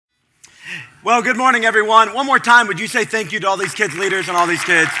Well, good morning, everyone. One more time, would you say thank you to all these kids' leaders and all these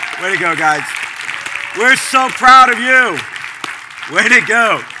kids? Way to go, guys. We're so proud of you. Way to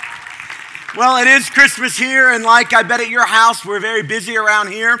go. Well, it is Christmas here, and like I bet at your house, we're very busy around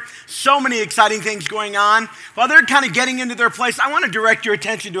here. So many exciting things going on. While they're kind of getting into their place, I want to direct your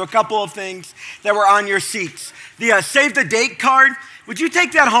attention to a couple of things that were on your seats. The Save the Date card, would you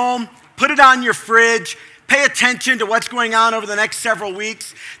take that home, put it on your fridge, pay attention to what's going on over the next several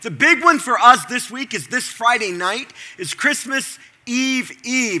weeks. The big one for us this week is this Friday night is Christmas Eve.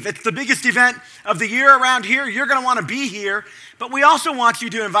 It's the biggest event of the year around here. You're going to want to be here, but we also want you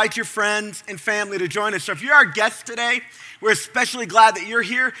to invite your friends and family to join us. So if you're our guest today, we're especially glad that you're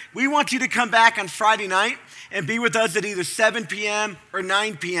here. We want you to come back on Friday night and be with us at either 7 p.m. or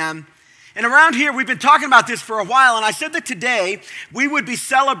 9 p.m. And around here, we've been talking about this for a while, and I said that today we would be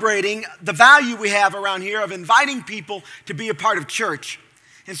celebrating the value we have around here of inviting people to be a part of church.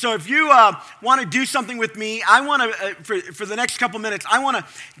 And so if you want to do something with me, I want to, for the next couple minutes, I want to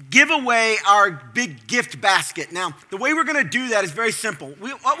give away our big gift basket. Now, the way we're going to do that is very simple.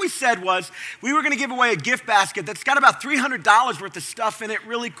 What we said was we were going to give away a gift basket that's got about $300 worth of stuff in it,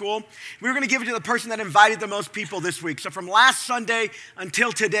 really cool. We were going to give it to the person that invited the most people this week. So from last Sunday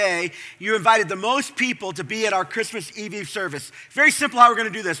until today, you invited the most people to be at our Christmas Eve service. Very simple how we're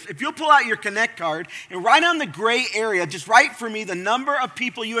going to do this. If you'll pull out your Connect card and write on the gray area, just write for me the number of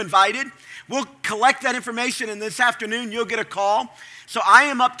people you invited. We'll collect that information, and this afternoon you'll get a call. So I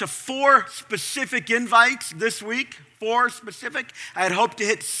am up to 4 specific invites this week. 4 specific. I had hoped to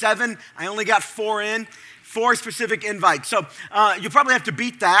hit 7. I only got 4 in. 4 specific invites. So you'll probably have to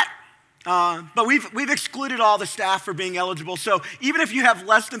beat that. But we've excluded all the staff for being eligible. So even if you have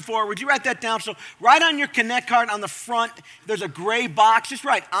less than 4, would you write that down? So write on your Connect card on the front, there's a gray box. Just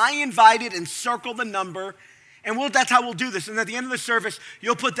write, I invited, and circle the number. And that's how we'll do this. And at the end of the service,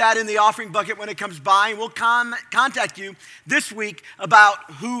 you'll put that in the offering bucket when it comes by. And we'll contact you this week about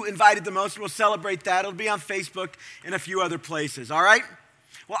who invited the most. We'll celebrate that. It'll be on Facebook and a few other places, all right?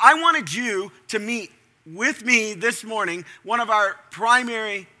 Well, I wanted you to meet with me this morning one of our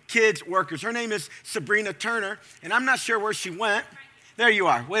primary kids workers. Her name is Sabrina Turner, and I'm not sure where she went. There you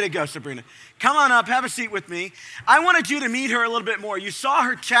are. Way to go, Sabrina. Come on up, have a seat with me. I wanted you to meet her a little bit more. You saw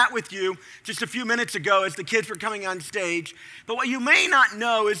her chat with you just a few minutes ago as the kids were coming on stage. But what you may not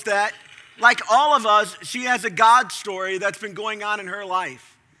know is that, like all of us, she has a God story that's been going on in her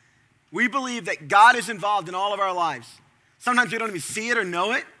life. We believe that God is involved in all of our lives. Sometimes we don't even see it or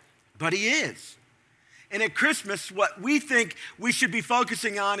know it, but He is. And at Christmas, what we think we should be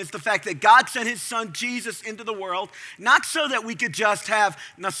focusing on is the fact that God sent His Son Jesus into the world, not so that we could just have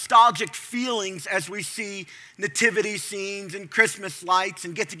nostalgic feelings as we see nativity scenes and Christmas lights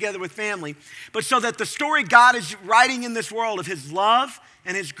and get together with family, but so that the story God is writing in this world of His love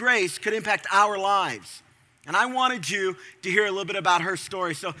and His grace could impact our lives. And I wanted you to hear a little bit about her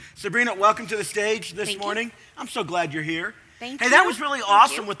story. So Sabrina, welcome to the stage this morning. I'm so glad you're here. Thank you. Hey, that was really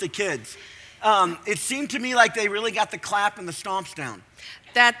awesome with the kids. It seemed to me like they really got the clap and the stomps down.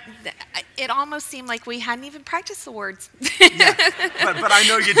 It almost seemed like we hadn't even practiced the words. Yeah, but I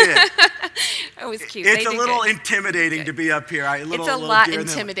know you did. It was cute. It's a little intimidating to be up here. It's a lot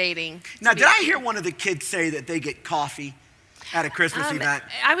intimidating. Now, did I hear one of the kids say that they get coffee at a Christmas event?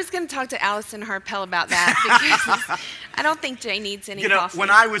 I was going to talk to Allison Harpel about that because I don't think Jay needs any coffee. When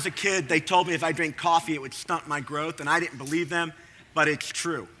I was a kid, they told me if I drank coffee, it would stunt my growth, and I didn't believe them, but it's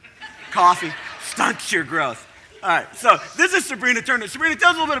true. Coffee stunts your growth. All right, so this is Sabrina Turner. Sabrina,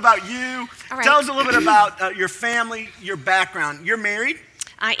 tell us a little bit about you. All right. Tell us a little bit about your family, your background. You're married?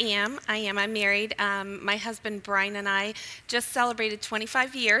 I am. I'm married. My husband, Brian, and I just celebrated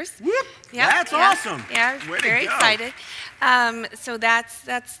 25 years. Whoop, yep, that's awesome. Yeah, very excited. So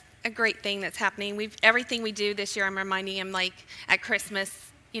that's a great thing that's happening. Everything we do this year, I'm reminding him, like at Christmas,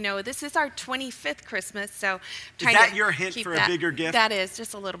 this is our 25th Christmas, so is that your hint for a bigger gift? That is,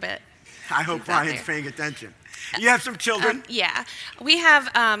 just a little bit. I hope Brian's paying attention. You have some children? Yeah. We have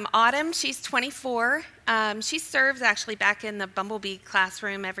Autumn. She's 24. She serves actually back in the Bumblebee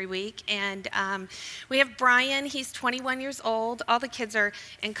classroom every week. And we have Brian. He's 21 years old. All the kids are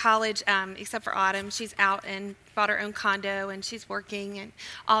in college except for Autumn. She's out and bought her own condo, and she's working and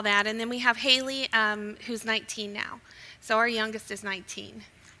all that. And then we have Haley, who's 19 now. So our youngest is 19.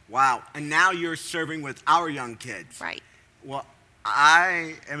 Wow. And now you're serving with our young kids. Right. Well,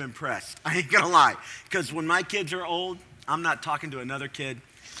 I am impressed. I ain't gonna lie. Because when my kids are old, I'm not talking to another kid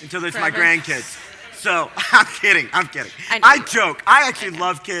until it's my grandkids. So I'm kidding. I joke. I actually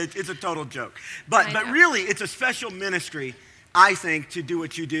love kids. It's a total joke. But really, it's a special ministry, I think, to do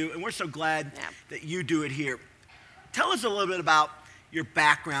what you do. And we're so glad that you do it here. Tell us a little bit about your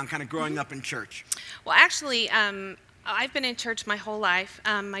background kind of growing up in church? Well, actually, I've been in church my whole life.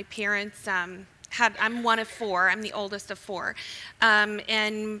 My parents I'm one of four. I'm the oldest of four.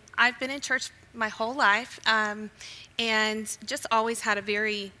 And I've been in church my whole life, and just always had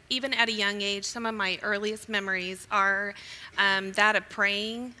even at a young age, some of my earliest memories are that of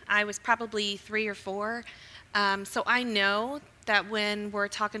praying. I was probably 3 or 4. So I know that when we're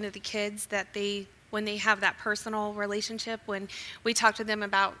talking to the kids, that when they have that personal relationship, when we talk to them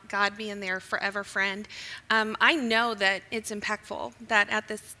about God being their forever friend, I know that it's impactful, that at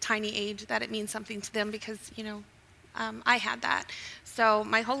this tiny age that it means something to them because, I had that. So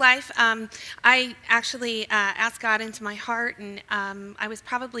my whole life, I actually asked God into my heart, and I was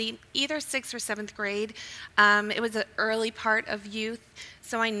probably either 6th or 7th grade. It was an early part of youth,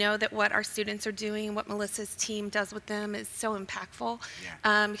 so I know that what our students are doing and what Melissa's team does with them is so impactful.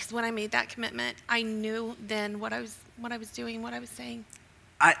 Yeah. Because when I made that commitment, I knew then what I was doing, what I was saying.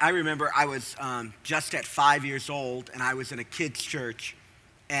 I remember I was just at 5 years old, and I was in a kids' church,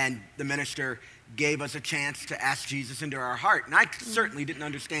 and the minister gave us a chance to ask Jesus into our heart. And I certainly didn't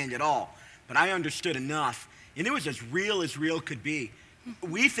understand it all, but I understood enough. And it was as real could be.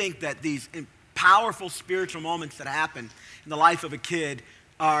 We think that these powerful spiritual moments that happen in the life of a kid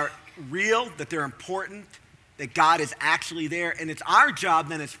are real, that they're important, that God is actually there. And it's our job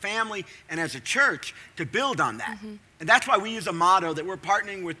then as family and as a church to build on that. Mm-hmm. And that's why we use a motto that we're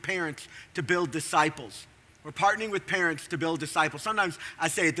partnering with parents to build disciples. We're partnering with parents to build disciples. Sometimes I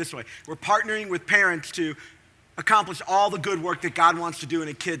say it this way. We're partnering with parents to accomplish all the good work that God wants to do in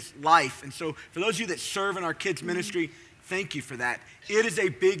a kid's life. And so for those of you that serve in our kids' ministry, thank you for that. It is a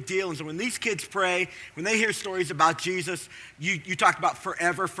big deal. And so when these kids pray, when they hear stories about Jesus, you talked about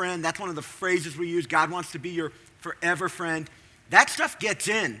forever friend. That's one of the phrases we use. God wants to be your forever friend. That stuff gets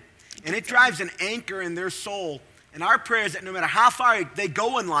in, and it drives an anchor in their soul. And our prayer is that no matter how far they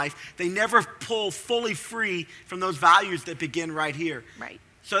go in life, they never pull fully free from those values that begin right here. Right.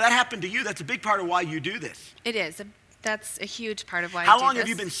 So that happened to you. That's a big part of why you do this. It is. That's a huge part of why I do How this. long have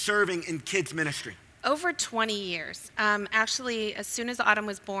you been serving in kids ministry? Over 20 years. Actually, as soon as Autumn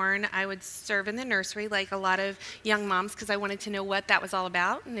was born, I would serve in the nursery like a lot of young moms because I wanted to know what that was all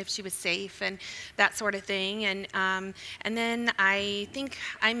about and if she was safe and that sort of thing. And then I think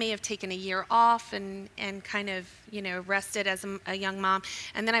I may have taken a year off and kind of, rested as a young mom.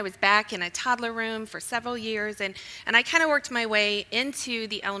 And then I was back in a toddler room for several years. And I kind of worked my way into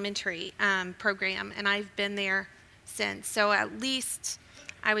the elementary program, and I've been there since. So at least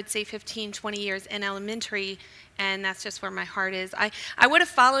I would say 15, 20 years in elementary, and that's just where my heart is. I would have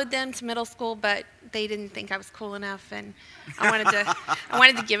followed them to middle school, but they didn't think I was cool enough, and I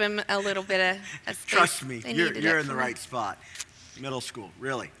wanted to give them a little bit of space. Trust me, you're in the right spot. Middle school,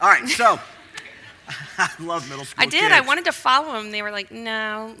 really. All right, so I love middle school I did. kids. I wanted to follow them. They were like,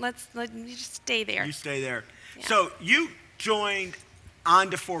 no, you just stay there. You stay there. Yeah. So you joined On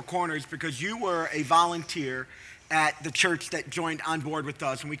to Four Corners because you were a volunteer at the church that joined on board with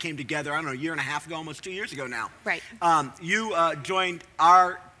us, and we came together, I don't know, a year and a half ago, almost 2 years ago now. Right. You joined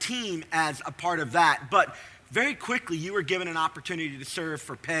our team as a part of that, but very quickly you were given an opportunity to serve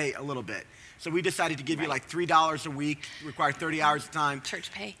for pay a little bit. So we decided to give you like $3 a week, require 30 hours of time. Church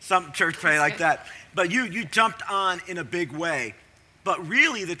pay. Some church pay like that. But you jumped on in a big way. But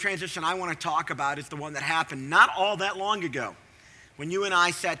really the transition I want to talk about is the one that happened not all that long ago, when you and I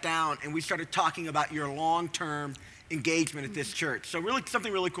sat down and we started talking about your long-term engagement at this church. So really,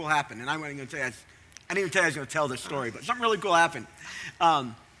 something really cool happened. And I didn't even tell you I was going to tell this story, but something really cool happened.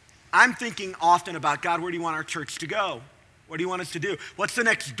 I'm thinking often about, God, where do you want our church to go? What do you want us to do? What's the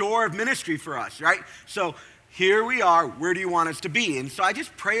next door of ministry for us, right? So here we are. Where do you want us to be? And so I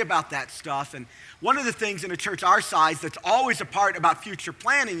just pray about that stuff. And one of the things in a church our size that's always a part about future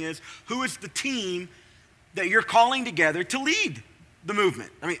planning is, who is the team that you're calling together to lead the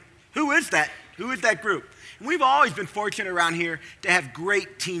movement? I mean, who is that? Who is that group? And we've always been fortunate around here to have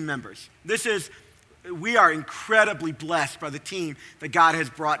great team members. We are incredibly blessed by the team that God has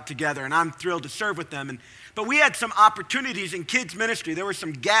brought together, and I'm thrilled to serve with them. But we had some opportunities in kids ministry. There were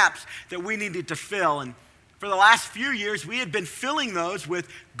some gaps that we needed to fill, and for the last few years, we had been filling those with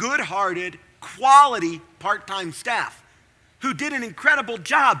good-hearted, quality part-time staff who did an incredible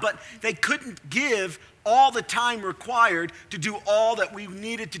job, but they couldn't give all the time required to do all that we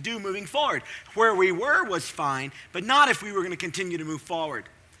needed to do moving forward. Where we were was fine, but not if we were going to continue to move forward.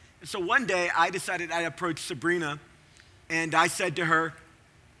 And so one day I decided I'd approach Sabrina, and I said to her,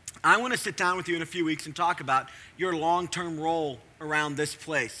 I want to sit down with you in a few weeks and talk about your long-term role around this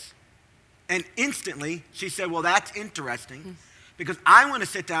place. And instantly she said, well, that's interesting, because I want to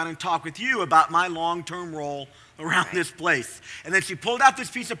sit down and talk with you about my long-term role around this place. And then she pulled out this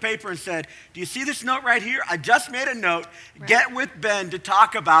piece of paper and said, do you see this note right here? I just made a note. Right. Get with Ben to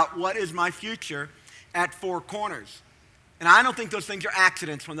talk about what is my future at Four Corners. And I don't think those things are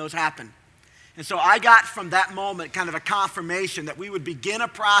accidents when those happen. And so I got from that moment kind of a confirmation that we would begin a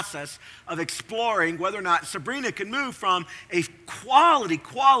process of exploring whether or not Sabrina could move from a quality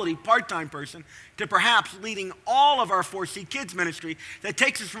part-time person to perhaps leading all of our 4C Kids ministry that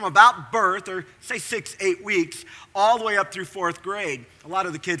takes us from about birth, or say 6-8 weeks, all the way up through 4th grade, a lot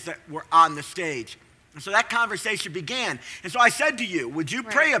of the kids that were on the stage. And so that conversation began. And so I said to you, would you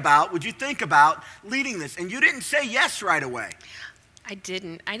pray about, would you think about leading this? And you didn't say yes right away. I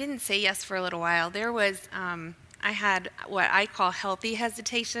didn't say yes for a little while. There was, I had what I call healthy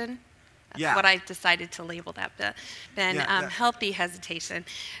hesitation. That's what I decided to label that, Ben. Healthy hesitation.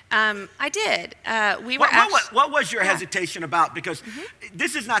 I did. What was your hesitation about? Because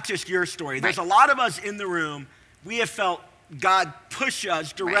this is not just your story. There's a lot of us in the room, we have felt God push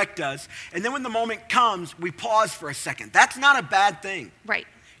us, direct us, and then when the moment comes, we pause for a second. That's not a bad thing. Right.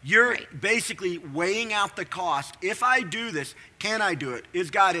 You're basically weighing out the cost. If I do this, can I do it?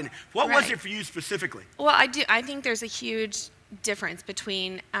 Is God in it? What was it for you specifically? Well, I think there's a huge difference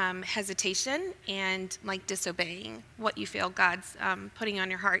between hesitation and like disobeying what you feel God's putting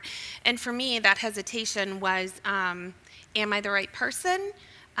on your heart. And for me, that hesitation was, am I the right person?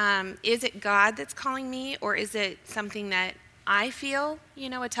 Is it God that's calling me, or is it something that I feel,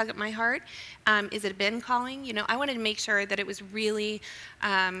 a tug at my heart? Is it Ben calling? I wanted to make sure that it was really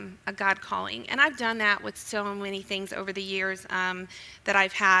a God calling. And I've done that with so many things over the years that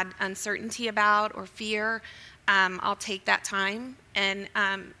I've had uncertainty about or fear. I'll take that time. And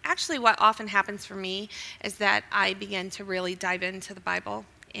actually what often happens for me is that I begin to really dive into the Bible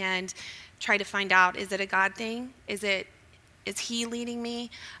and try to find out, is it a God thing? Is he leading me?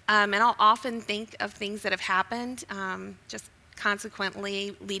 And I'll often think of things that have happened, just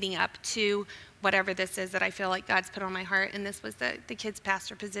consequently leading up to whatever this is that I feel like God's put on my heart. And this was the kids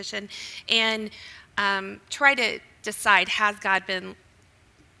pastor position. And try to decide, has God been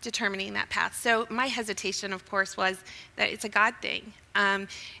determining that path? So my hesitation, of course, was that it's a God thing.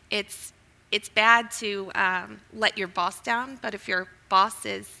 It's bad to let your boss down, but if your boss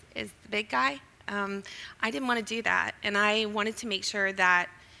is the big guy, I didn't want to do that. And I wanted to make sure that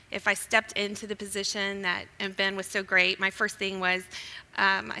if I stepped into the position and Ben was so great, my first thing was,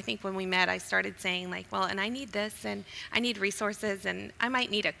 I think when we met, I started saying and I need this, and I need resources, and I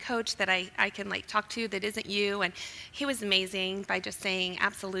might need a coach that I can talk to that isn't you. And he was amazing by just saying,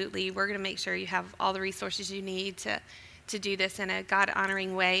 absolutely, we're going to make sure you have all the resources you need to do this in a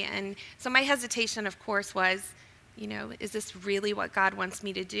God-honoring way. And so my hesitation, of course, was, is this really what God wants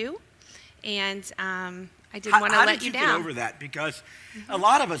me to do? And I didn't want to let you down. How did you get over that? Because a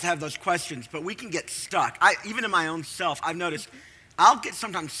lot of us have those questions, but we can get stuck. Even in my own self, I've noticed I'll get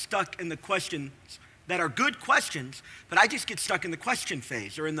sometimes stuck in the questions that are good questions, but I just get stuck in the question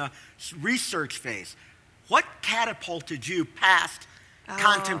phase or in the research phase. What catapulted you past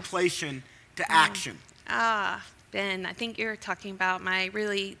contemplation to action? Ben, I think you're talking about my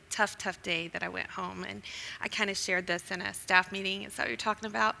really tough day that I went home, and I kind of shared this in a staff meeting. Is that what you're talking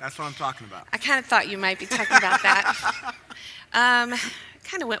about? That's what I'm talking about. I kind of thought you might be talking about that.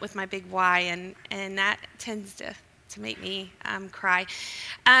 Kind of went with my big why, and that tends to make me cry.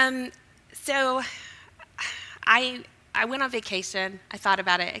 So I went on vacation. I thought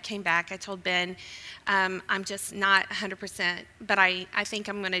about it. I came back. I told Ben, I'm just not 100%, but I think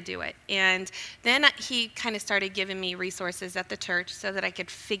I'm going to do it. And then he kind of started giving me resources at the church so that I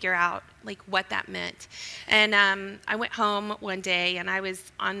could figure out what that meant. And I went home one day, and I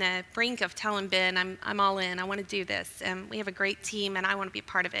was on the brink of telling Ben, I'm all in. I want to do this. And we have a great team, and I want to be a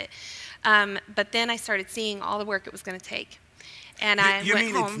part of it. But then I started seeing all the work it was going to take. And I you went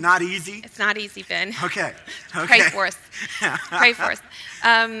mean home. It's not easy? It's not easy, Ben. Okay. Pray for us. Pray for us.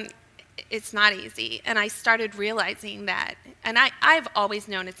 It's not easy. And I started realizing that, and I've always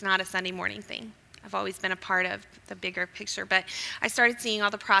known it's not a Sunday morning thing. I've always been a part of the bigger picture, but I started seeing all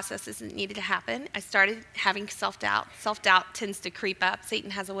the processes that needed to happen. I started having self-doubt. Self-doubt tends to creep up.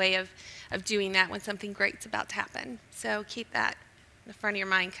 Satan has a way of doing that when something great's about to happen. So keep that in the front of your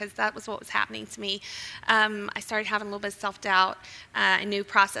mind, because that was what was happening to me. I started having a little bit of self-doubt. I knew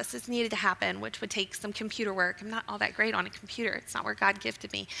processes needed to happen, which would take some computer work. I'm not all that great on a computer. It's not where God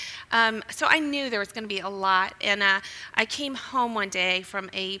gifted me. So I knew there was going to be a lot. And I came home one day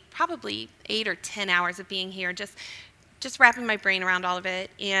from probably 8 or 10 hours of being here, just wrapping my brain around all of it.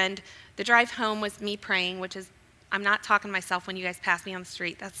 And the drive home was me praying, which is, I'm not talking to myself when you guys pass me on the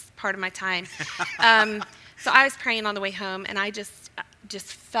street. That's part of my time. So I was praying on the way home, and I just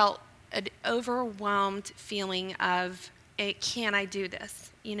felt an overwhelmed feeling of, can I do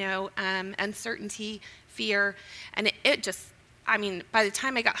this? Uncertainty, fear, and it just, I mean, by the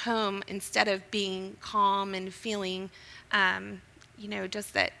time I got home, instead of being calm and feeling,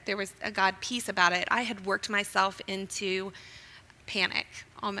 just that there was a God peace about it, I had worked myself into panic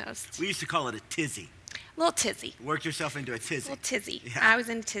almost. We used to call it a tizzy. A little tizzy. Worked yourself into a tizzy. A little tizzy. Yeah. I was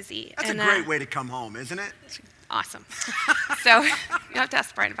in tizzy. That's a great way to come home, isn't it? Awesome. So you have to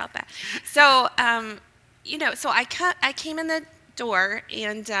ask Brian about that. So, so I came in the door,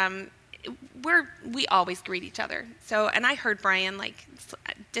 and we always greet each other. So, and I heard Brian, like,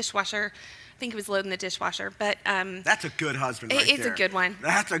 dishwasher. I think he was loading the dishwasher, but that's a good husband right there. It's a good one.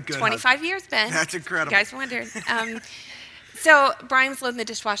 That's a good 25 husband. years, Ben. That's incredible. You guys wondered. So Brian was loading the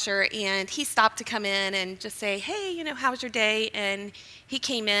dishwasher, and he stopped to come in and just say, hey, how was your day? And he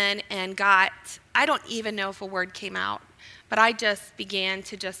came in and I don't even know if a word came out, but I just began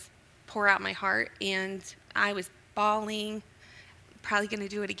to just pour out my heart, and I was bawling. Probably going to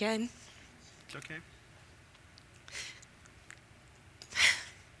do it again. It's okay.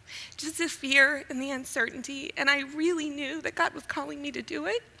 Just the fear and the uncertainty, and I really knew that God was calling me to do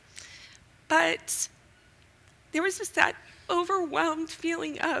it, but there was just that overwhelmed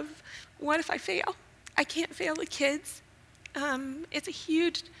feeling of, what if I fail? I can't fail the kids. It's a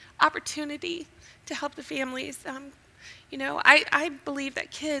huge opportunity to help the families. I believe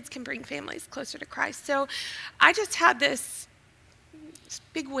that kids can bring families closer to Christ. So I just had this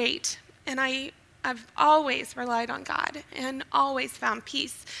big weight, and I've always relied on God and always found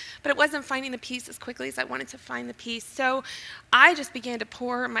peace, but it wasn't finding the peace as quickly as I wanted to find the peace. So I just began to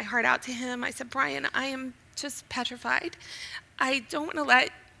pour my heart out to him. I said, Brian, I am just petrified. I don't want to let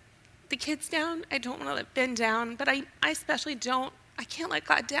the kids down. I don't want to let Ben down, but I especially I can't let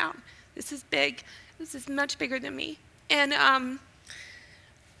God down. This is big. This is much bigger than me. And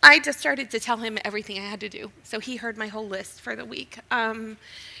I just started to tell him everything I had to do. So he heard my whole list for the week.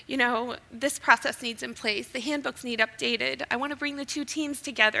 This process needs in place. The handbooks need updated. I want to bring the two teams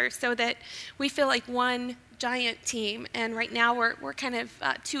together so that we feel like one giant team. And right now we're kind of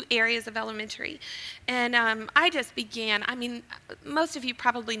two areas of elementary. And I just began, most of you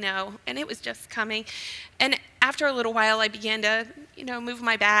probably know, and it was just coming. And after a little while, I began to, move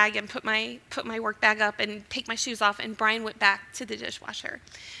my bag and put my work bag up and take my shoes off, and Brian went back to the dishwasher.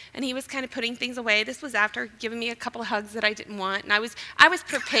 And he was kind of putting things away. This was after giving me a couple of hugs that I didn't want, and I was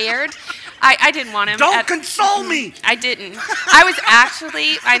prepared. I didn't want him. Don't console me. I didn't. I was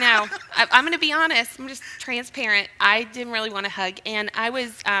actually, I know. I'm going to be honest. I'm just transparent. I didn't really want a hug, and I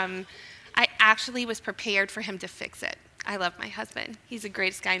actually was prepared for him to fix it. I love my husband. He's the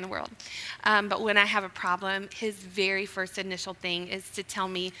greatest guy in the world. But when I have a problem, his very first initial thing is to tell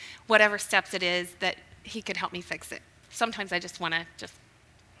me whatever steps it is that he could help me fix it. Sometimes I just want to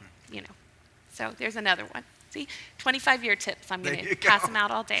So there's another one. See, 25-year tips. I'm going to pass them out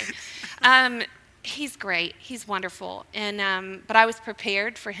all day. He's great. He's wonderful. And but I was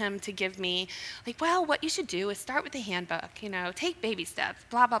prepared for him to give me, what you should do is start with the handbook, take baby steps,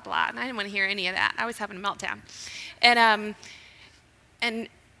 blah, blah, blah. And I didn't want to hear any of that. I was having a meltdown. And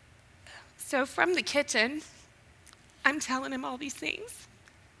so from the kitchen, I'm telling him all these things.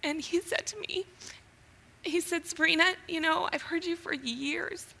 And he said to me, Sabrina, I've heard you for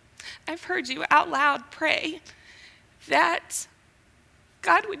years. I've heard you out loud pray that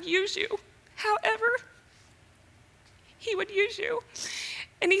God would use you. However, he would use you.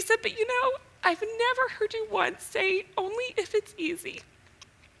 And he said, but I've never heard you once say, only if it's easy.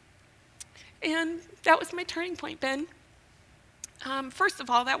 And that was my turning point, Ben. First of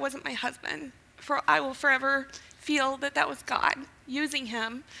all, that wasn't my husband. I will forever feel that was God using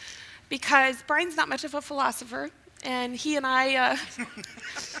him, because Brian's not much of a philosopher, and he and I,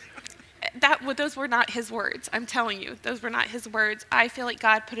 those were not his words. I'm telling you, those were not his words. I feel like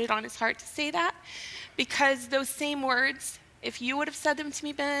God put it on his heart to say that, because those same words, if you would have said them to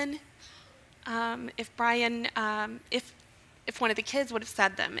me, Ben, if Brian, if one of the kids would have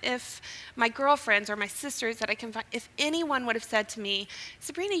said them, if my girlfriends or my sisters that I can find, if anyone would have said to me,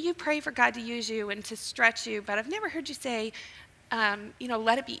 Sabrina, you pray for God to use you and to stretch you, but I've never heard you say,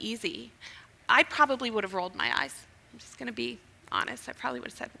 let it be easy, I probably would have rolled my eyes. I'm just going to be honest. I probably would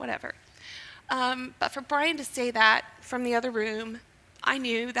have said, whatever. But for Brian to say that from the other room, I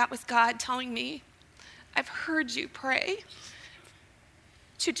knew that was God telling me, I've heard you pray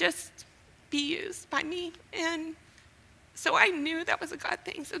to just be used by me. And so I knew that was a God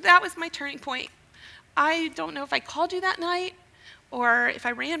thing. So that was my turning point. I don't know if I called you that night or if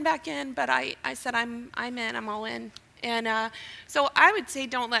I ran back in, but I said, I'm in, I'm all in. And so I would say,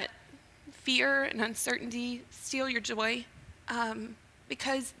 don't let fear and uncertainty steal your joy.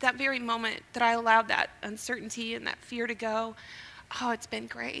 because that very moment that I allowed that uncertainty and that fear to go, oh, it's been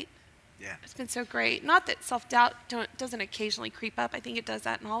great. Yeah. It's been so great. Not that self-doubt doesn't occasionally creep up. I think it does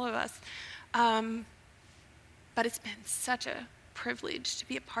that in all of us. But it's been such a privilege to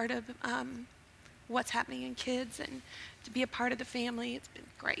be a part of what's happening in kids and to be a part of the family. It's been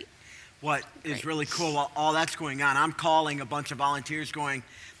great. What is really cool while all that's going on, I'm calling a bunch of volunteers going,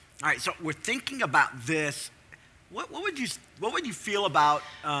 all right, so we're thinking about this. What would you feel about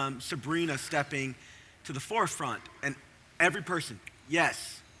Sabrina stepping to the forefront? And every person,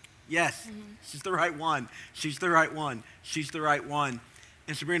 yes, she's the right one. She's the right one. She's the right one.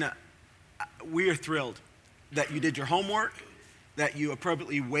 And Sabrina, we are thrilled that you did your homework, that you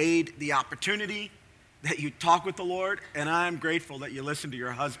appropriately weighed the opportunity, that you talk with the Lord, and I'm grateful that you listened to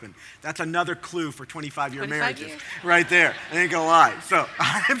your husband. That's another clue for 25-year marriages right there. I ain't gonna lie. So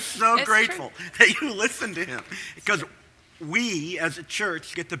I'm so grateful that you listened to him, because we as a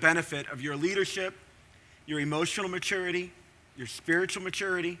church get the benefit of your leadership, your emotional maturity, your spiritual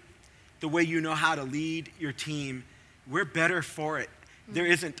maturity, the way you know how to lead your team. We're better for it. There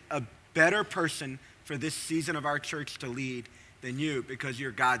isn't a better person for this season of our church to lead than you, because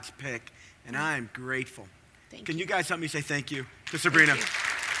you're God's pick. And I'm grateful. Can you guys help me say thank you to Sabrina?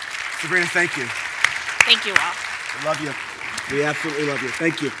 Sabrina, thank you. Thank you all. I love you. We absolutely love you.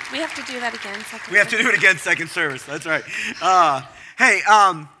 Thank you. We have to do that again. We have to do it again, second service. That's right. Hey,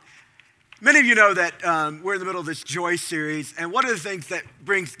 many of you know that we're in the middle of this Joy series. And one of the things that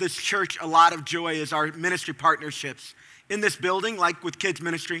brings this church a lot of joy is our ministry partnerships in this building, like with kids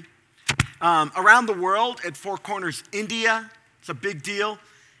ministry. Around the world at Four Corners, India, it's a big deal.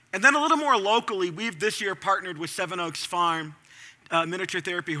 And then a little more locally, we've this year partnered with Seven Oaks Farm, miniature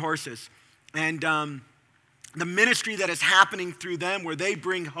therapy horses. And the ministry that is happening through them, where they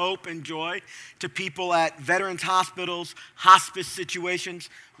bring hope and joy to people at veterans hospitals, hospice situations,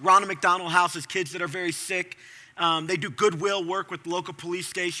 Ronald McDonald houses kids that are very sick. They do goodwill work with local police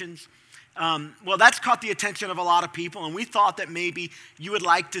stations. Well, that's caught the attention of a lot of people, and we thought that maybe you would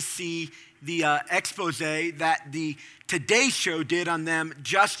like to see the expose that the Today Show did on them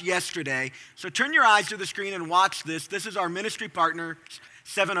just yesterday. So turn your eyes to the screen and watch this. This is our ministry partner,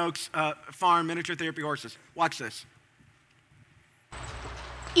 Seven Oaks Farm Miniature Therapy Horses. Watch this.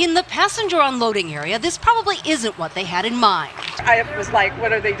 In the passenger unloading area, this probably isn't what they had in mind. I was like,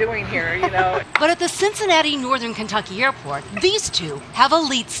 what are they doing here, you know? But at the Cincinnati Northern Kentucky Airport, these two have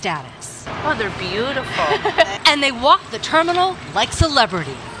elite status. Oh, they're beautiful. And they walk the terminal like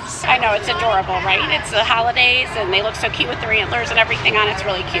celebrities. I know, it's adorable, right? It's the holidays, and they look so cute with their antlers and everything on. It's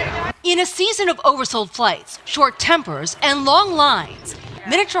really cute. In a season of oversold flights, short tempers, and long lines,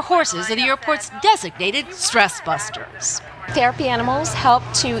 miniature horses are the airport's designated stress busters. Therapy animals help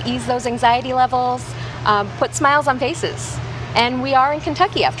to ease those anxiety levels, put smiles on faces. And we are in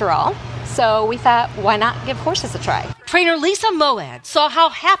Kentucky, after all. So we thought, why not give horses a try? Trainer Lisa Moad saw how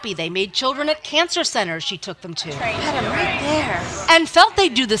happy they made children at cancer centers she took them to. Had them right there. And felt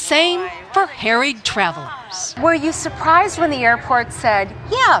they'd do the same for harried travelers. Were you surprised when the airport said,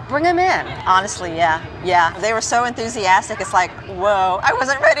 yeah, bring them in? Honestly, yeah. They were so enthusiastic. It's like, whoa, I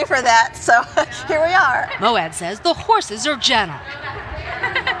wasn't ready for that. So here we are. Moad says the horses are gentle.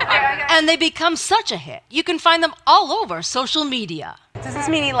 And they become such a hit, you can find them all over social media. Does this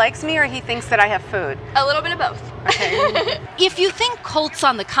mean he likes me or he thinks that I have food? A little bit of both. Okay. If you think colts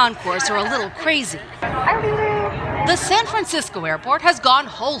on the concourse are a little crazy, the San Francisco airport has gone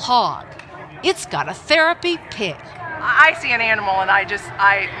whole hog. It's got a therapy pig. I see an animal and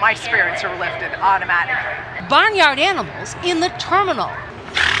my spirits are lifted automatically. Barnyard animals in the terminal,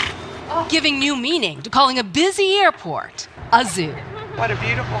 giving new meaning to calling a busy airport a zoo. What a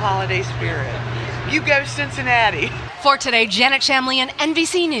beautiful holiday spirit. You go Cincinnati. For today, Janet Shamlian,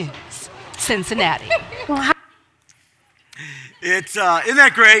 NBC News, Cincinnati. Isn't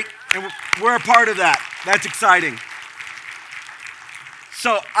that great? And we're a part of that. That's exciting.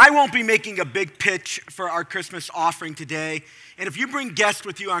 So I won't be making a big pitch for our Christmas offering today. And if you bring guests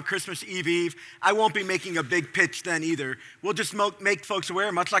with you on Christmas Eve, I won't be making a big pitch then either. We'll just make folks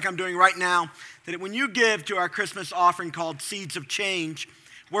aware, much like I'm doing right now, that when you give to our Christmas offering called Seeds of Change,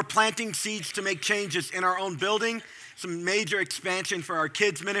 we're planting seeds to make changes in our own building, some major expansion for our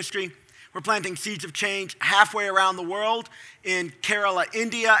kids ministry. We're planting seeds of change halfway around the world in Kerala,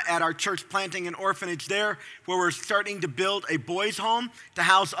 India, at our church planting an orphanage there, where we're starting to build a boys' home to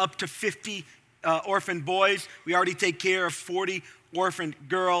house up to 50 orphan boys. We already take care of 40 orphan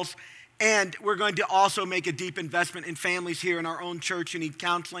girls. And we're going to also make a deep investment in families here in our own church who need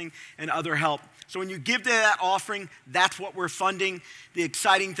counseling and other help. So when you give to that offering, that's what we're funding. The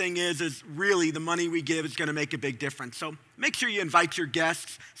exciting thing is really the money we give is going to make a big difference. So make sure you invite your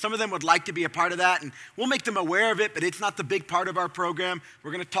guests. Some of them would like to be a part of that, and we'll make them aware of it, but it's not the big part of our program.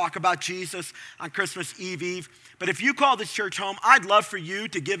 We're going to talk about Jesus on Christmas Eve. But if you call this church home, I'd love for you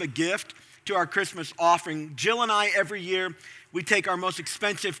to give a gift to our Christmas offering. Jill and I, every year, we take our most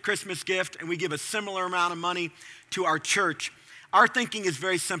expensive Christmas gift and we give a similar amount of money to our church. Our thinking is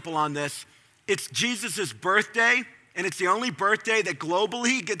very simple on this. It's Jesus' birthday, and it's the only birthday that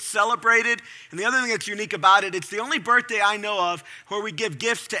globally gets celebrated. And the other thing that's unique about it, it's the only birthday I know of where we give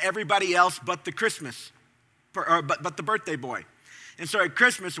gifts to everybody else but the but the birthday boy. And so at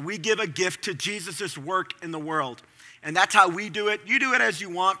Christmas, we give a gift to Jesus' work in the world. And that's how we do it. You do it as you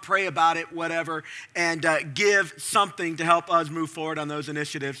want, pray about it, whatever, and give something to help us move forward on those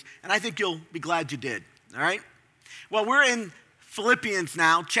initiatives. And I think you'll be glad you did, all right? Well, we're in Philippians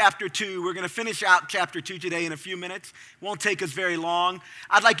now, chapter 2. We're going to finish out chapter 2 today in a few minutes. It won't take us very long.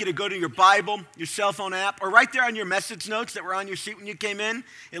 I'd like you to go to your Bible, your cell phone app, or right there on your message notes that were on your seat when you came in.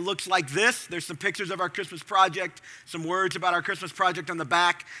 It looks like this. There's some pictures of our Christmas project, some words about our Christmas project on the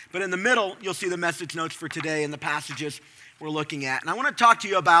back. But in the middle, you'll see the message notes for today and the passages we're looking at. And I want to talk to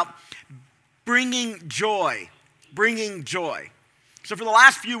you about bringing joy. Bringing joy. So for the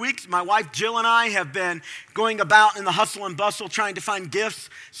last few weeks, my wife Jill and I have been going about in the hustle and bustle trying to find gifts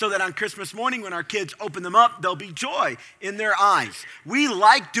so that on Christmas morning when our kids open them up, there'll be joy in their eyes. We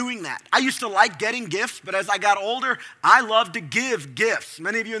like doing that. I used to like getting gifts, but as I got older, I love to give gifts.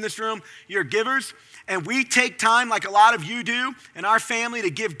 Many of you in this room, you're givers, and we take time, like a lot of you do, in our family to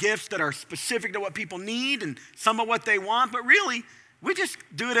give gifts that are specific to what people need and some of what they want, but really, we just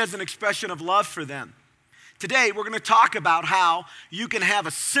do it as an expression of love for them. Today, we're going to talk about how you can have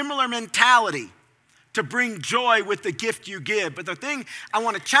a similar mentality to bring joy with the gift you give. But the thing I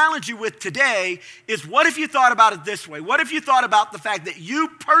want to challenge you with today is, what if you thought about it this way? What if you thought about the fact that you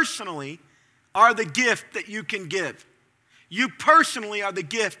personally are the gift that you can give? You personally are the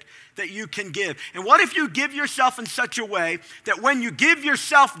gift that you can give. And what if you give yourself in such a way that when you give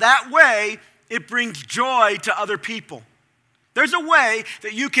yourself that way, it brings joy to other people? There's a way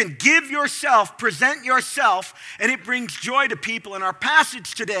that you can give yourself, present yourself, and it brings joy to people. And our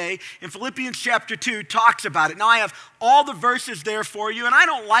passage today in Philippians chapter 2 talks about it. Now, I have all the verses there for you, and I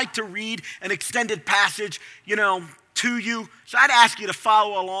don't like to read an extended passage, to you. So I'd ask you to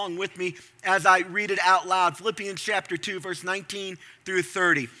follow along with me as I read it out loud. Philippians chapter 2, verse 19 through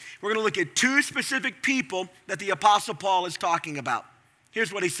 30. We're going to look at two specific people that the Apostle Paul is talking about.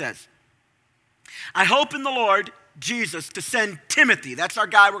 Here's what he says. I hope in the Lord Jesus to send Timothy, that's our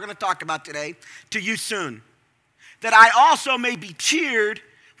guy we're going to talk about today, to you soon, that I also may be cheered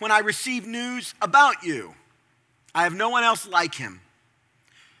when I receive news about you. I have no one else like him,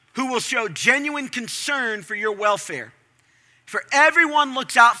 who will show genuine concern for your welfare. For everyone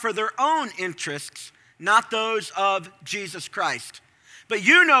looks out for their own interests, not those of Jesus Christ. But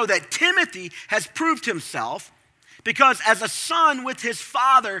you know that Timothy has proved himself, because as a son with his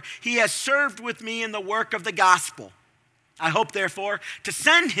father, he has served with me in the work of the gospel. I hope, therefore, to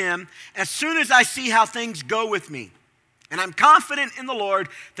send him as soon as I see how things go with me. And I'm confident in the Lord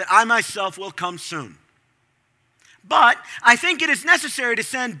that I myself will come soon. But I think it is necessary to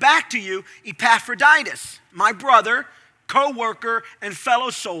send back to you Epaphroditus, my brother, co-worker, and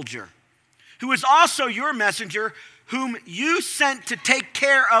fellow soldier, who is also your messenger, whom you sent to take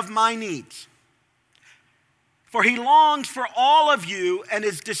care of my needs. For he longs for all of you and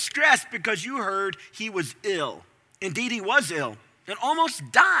is distressed because you heard he was ill. Indeed, he was ill and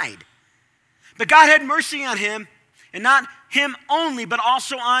almost died. But God had mercy on him, and not him only, but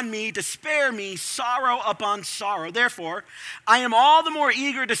also on me, to spare me sorrow upon sorrow. Therefore, I am all the more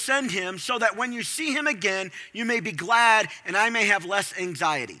eager to send him, so that when you see him again, you may be glad and I may have less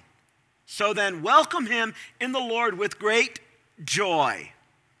anxiety. So then, welcome him in the Lord with great joy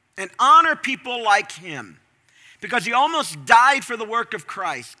and honor people like him, because he almost died for the work of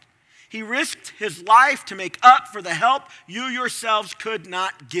Christ. He risked his life to make up for the help you yourselves could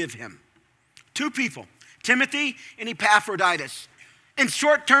not give him. Two people, Timothy and Epaphroditus. In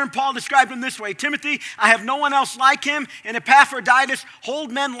short term, Paul described him this way. Timothy, I have no one else like him, and Epaphroditus,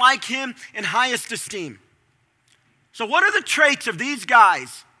 hold men like him in highest esteem. So what are the traits of these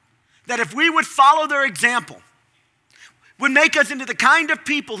guys that, if we would follow their example, would make us into the kind of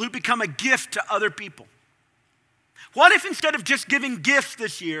people who become a gift to other people? What if instead of just giving gifts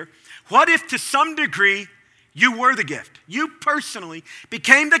this year, what if to some degree You were the gift. You personally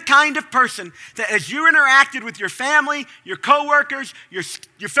became the kind of person that as you interacted with your family, your coworkers, your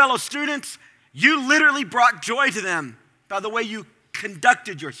fellow students, you literally brought joy to them by the way you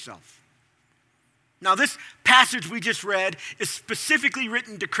conducted yourself. Now, this passage we just read is specifically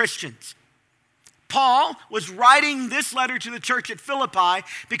written to Christians. Paul was writing this letter to the church at Philippi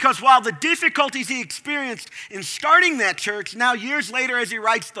because while the difficulties he experienced in starting that church, now years later as he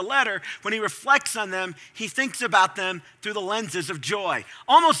writes the letter, when he reflects on them, he thinks about them through the lenses of joy.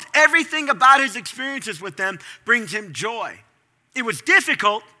 Almost everything about his experiences with them brings him joy. It was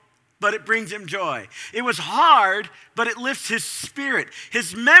difficult, but it brings him joy. It was hard, but it lifts his spirit.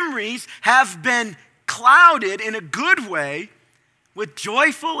 His memories have been clouded in a good way with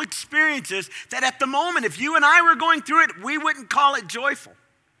joyful experiences that at the moment, if you and I were going through it, we wouldn't call it joyful.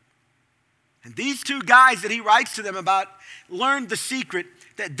 And these two guys that he writes to them about learned the secret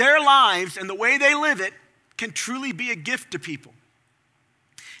that their lives and the way they live it can truly be a gift to people.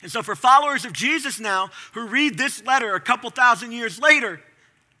 And so for followers of Jesus now who read this letter a couple thousand years later,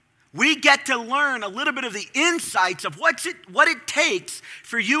 we get to learn a little bit of the insights of what it takes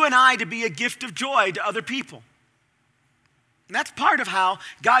for you and I to be a gift of joy to other people. And that's part of how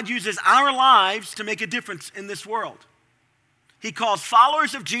God uses our lives to make a difference in this world. He calls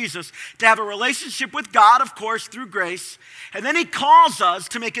followers of Jesus to have a relationship with God, of course, through grace. And then he calls us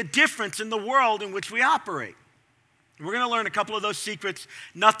to make a difference in the world in which we operate. And we're going to learn a couple of those secrets.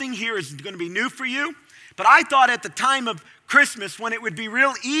 Nothing here is going to be new for you. But I thought at the time of Christmas, when it would be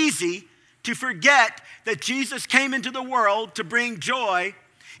real easy to forget that Jesus came into the world to bring joy,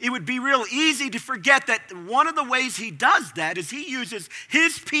 it would be real easy to forget that one of the ways he does that is he uses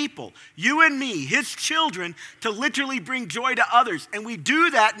his people, you and me, his children, to literally bring joy to others. And we do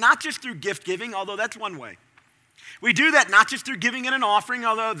that not just through gift giving, although that's one way. We do that not just through giving in an offering,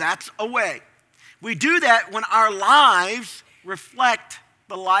 although that's a way. We do that when our lives reflect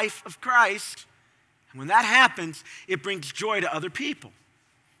the life of Christ. And when that happens, it brings joy to other people.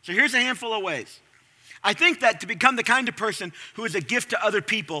 So here's a handful of ways. I think that to become the kind of person who is a gift to other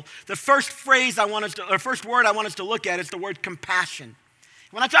people, the first word I want us to look at is the word compassion.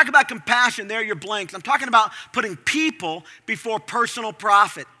 When I talk about compassion, there are your blanks. I'm talking about putting people before personal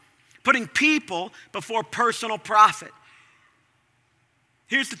profit. Putting people before personal profit.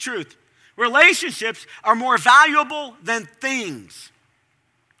 Here's the truth. Relationships are more valuable than things.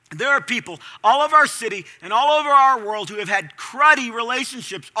 There are people all over our city and all over our world who have had cruddy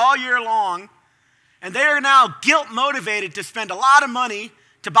relationships all year long. And they are now guilt motivated to spend a lot of money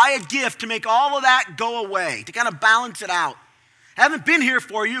to buy a gift to make all of that go away, to kind of balance it out. I haven't been here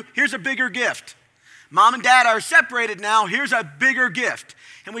for you. Here's a bigger gift. Mom and dad are separated now. Here's a bigger gift.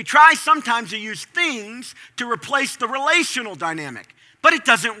 And we try sometimes to use things to replace the relational dynamic, but it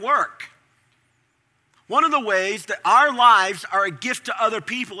doesn't work. One of the ways that our lives are a gift to other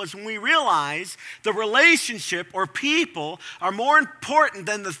people is when we realize the relationship or people are more important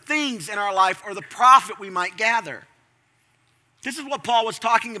than the things in our life or the profit we might gather. This is what Paul was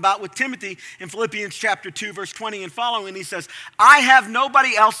talking about with Timothy in Philippians chapter 2, verse 20 and following. He says, I have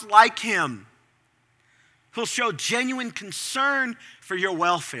nobody else like him who'll show genuine concern for your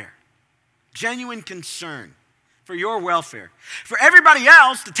welfare. Genuine concern for your welfare. For everybody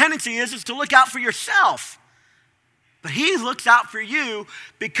else, the tendency is to look out for yourself. But he looks out for you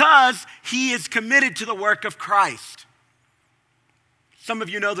because he is committed to the work of Christ. Some of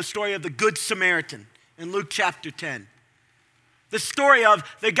you know the story of the Good Samaritan in Luke chapter 10. The story of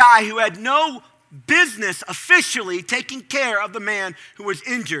the guy who had no business officially taking care of the man who was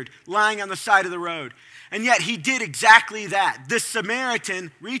injured, lying on the side of the road. And yet he did exactly that. This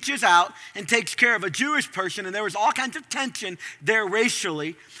Samaritan reaches out and takes care of a Jewish person, and there was all kinds of tension there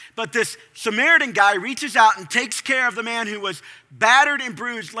racially. But this Samaritan guy reaches out and takes care of the man who was battered and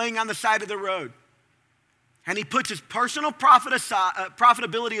bruised laying on the side of the road. And he puts his personal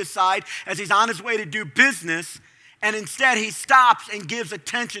profitability aside as he's on his way to do business, and instead he stops and gives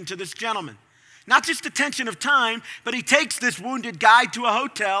attention to this gentleman. Not just attention of time, but he takes this wounded guy to a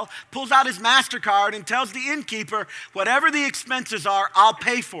hotel, pulls out his MasterCard and tells the innkeeper, whatever the expenses are, I'll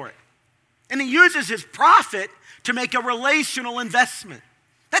pay for it. And he uses his profit to make a relational investment.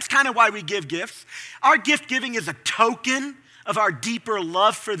 That's kind of why we give gifts. Our gift giving is a token of our deeper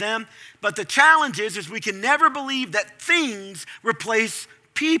love for them. But the challenge is we can never believe that things replace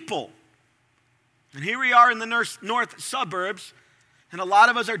people. And here we are in the north suburbs. And a lot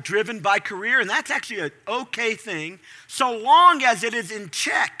of us are driven by career, and that's actually an okay thing, so long as it is in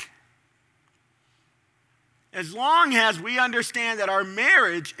check. As long as we understand that our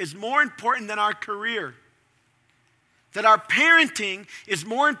marriage is more important than our career, that our parenting is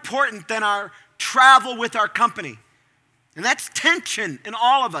more important than our travel with our company. And that's tension in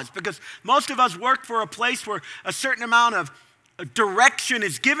all of us because most of us work for a place where a certain amount of direction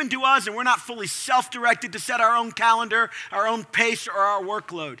is given to us and we're not fully self-directed to set our own calendar, our own pace, or our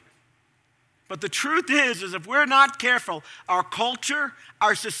workload. But the truth is if we're not careful, our culture,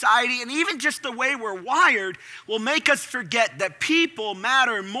 our society, and even just the way we're wired will make us forget that people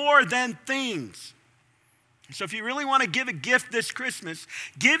matter more than things. So if you really want to give a gift this Christmas,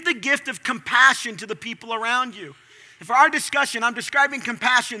 give the gift of compassion to the people around you. And for our discussion, I'm describing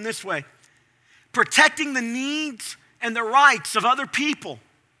compassion this way: protecting the needs and the rights of other people,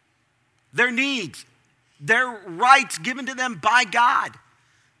 their needs, their rights given to them by God.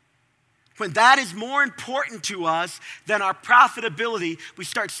 When that is more important to us than our profitability, we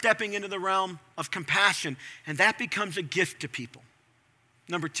start stepping into the realm of compassion, and that becomes a gift to people.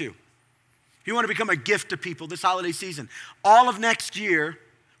 Number two, if you want to become a gift to people this holiday season, all of next year,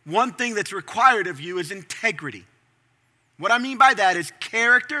 one thing that's required of you is integrity. What I mean by that is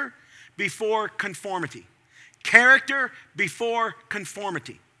character before conformity. Character before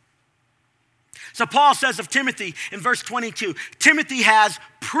conformity. So Paul says of Timothy in verse 22, Timothy has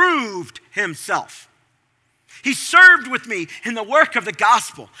proved himself. He served with me in the work of the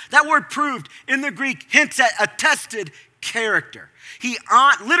gospel. That word proved in the Greek hints at attested character.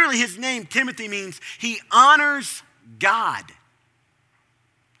 Literally his name, Timothy, means he honors God.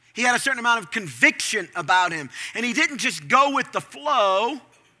 He had a certain amount of conviction about him. And he didn't just go with the flow.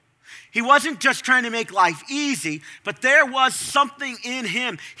 He wasn't just trying to make life easy, but there was something in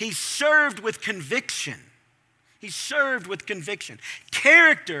him. He served with conviction. He served with conviction.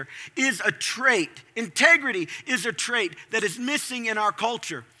 Character is a trait. Integrity is a trait that is missing in our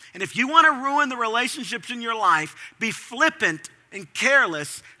culture. And if you want to ruin the relationships in your life, be flippant and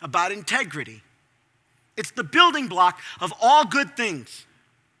careless about integrity. It's the building block of all good things.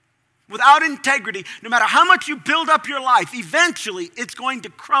 Without integrity, no matter how much you build up your life, eventually it's going to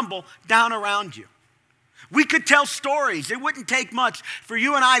crumble down around you. We could tell stories. It wouldn't take much for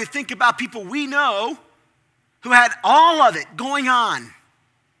you and I to think about people we know who had all of it going on.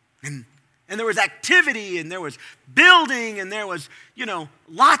 And there was activity, and there was building, and there was,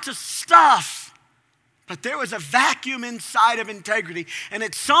 lots of stuff. But there was a vacuum inside of integrity. And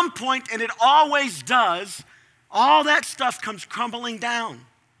at some point, and it always does, all that stuff comes crumbling down.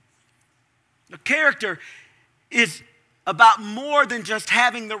 The character is about more than just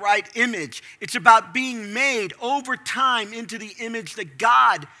having the right image. It's about being made over time into the image that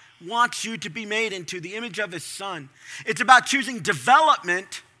God wants you to be made into, the image of his son. It's about choosing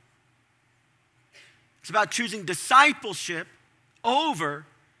development. It's about choosing discipleship over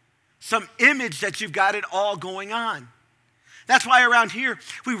some image that you've got it all going on. That's why around here,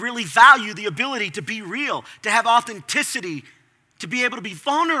 we really value the ability to be real, to have authenticity, to be able to be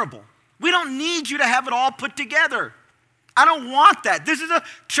vulnerable. We don't need you to have it all put together. I don't want that. This is a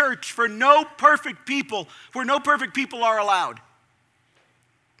church for no perfect people, where no perfect people are allowed.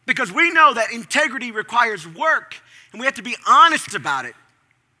 Because we know that integrity requires work, and we have to be honest about it.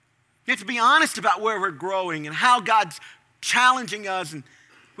 We have to be honest about where we're growing and how God's challenging us. And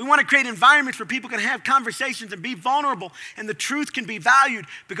we want to create environments where people can have conversations and be vulnerable, and the truth can be valued,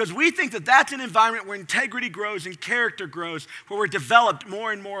 because we think that that's an environment where integrity grows and character grows, where we're developed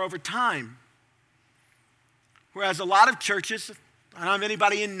more and more over time. Whereas a lot of churches, I don't have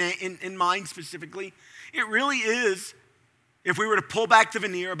anybody in mind specifically, it really is, if we were to pull back the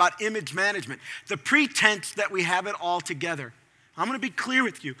veneer, about image management, the pretense that we have it all together. I'm going to be clear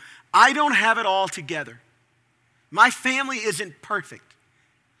with you. I don't have it all together. My family isn't perfect.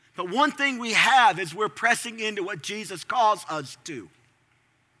 But one thing we have is we're pressing into what Jesus calls us to.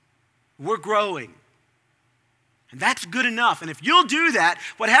 We're growing. And that's good enough. And if you'll do that,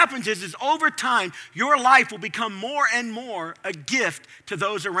 what happens is over time, your life will become more and more a gift to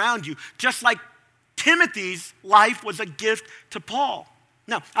those around you. Just like Timothy's life was a gift to Paul.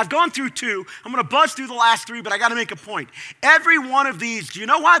 Now, I've gone through two. I'm going to buzz through the last three, but I got to make a point. Every one of these, do you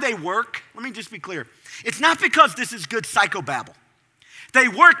know why they work? Let me just be clear. It's not because this is good psychobabble. They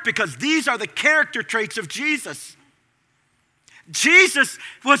work because these are the character traits of Jesus. Jesus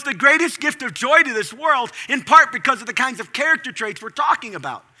was the greatest gift of joy to this world, in part because of the kinds of character traits we're talking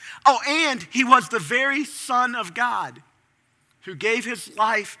about. Oh, and he was the very Son of God who gave his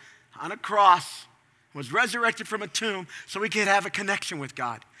life on a cross, was resurrected from a tomb so we could have a connection with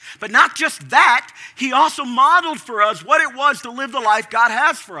God. But not just that, he also modeled for us what it was to live the life God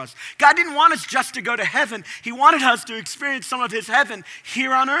has for us. God didn't want us just to go to heaven. He wanted us to experience some of his heaven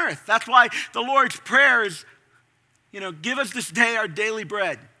here on earth. That's why the Lord's Prayer is, give us this day our daily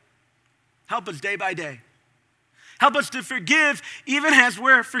bread. Help us day by day. Help us to forgive even as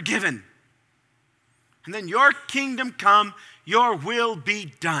we're forgiven. And then your kingdom come, your will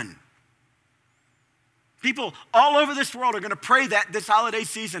be done. People all over this world are going to pray that this holiday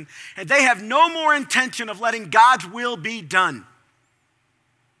season, and they have no more intention of letting God's will be done.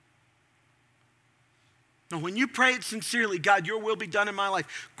 No, when you pray it sincerely, God, your will be done in my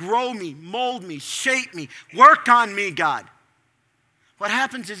life. Grow me, mold me, shape me, work on me, God. What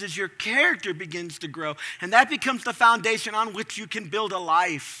happens is your character begins to grow, and that becomes the foundation on which you can build a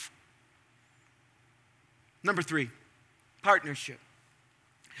life. Number 3, partnership.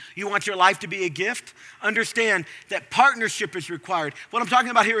 You want your life to be a gift? Understand that partnership is required. What I'm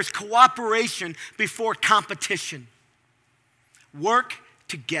talking about here is cooperation before competition. Work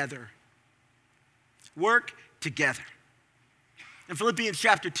together. Work together. In Philippians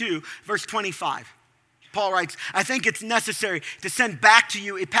chapter 2, verse 25, Paul writes, I think it's necessary to send back to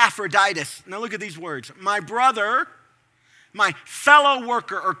you Epaphroditus. Now look at these words. My brother, my fellow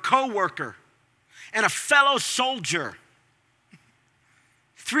worker or co-worker, and a fellow soldier.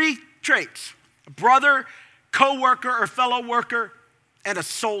 3 traits: a brother, co-worker or fellow worker, and a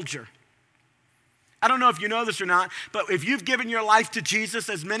soldier. I don't know if you know this or not, but if you've given your life to Jesus,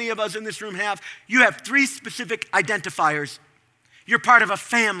 as many of us in this room have, you have 3 specific identifiers. You're part of a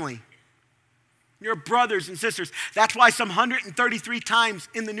family. You're brothers and sisters. That's why some 133 times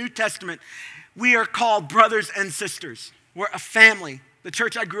in the New Testament, we are called brothers and sisters. We're a family. The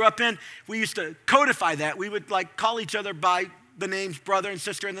church I grew up in, we used to codify that. We would call each other by the names brother and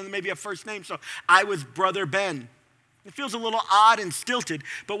sister, and then maybe a first name. So I was Brother Ben. It feels a little odd and stilted,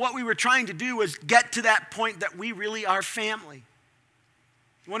 but what we were trying to do was get to that point that we really are family.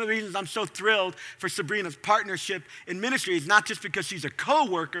 One of the reasons I'm so thrilled for Sabrina's partnership in ministry is not just because she's a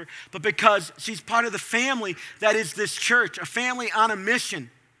co-worker, but because she's part of the family that is this church, a family on a mission,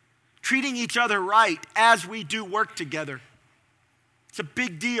 treating each other right as we do work together. It's a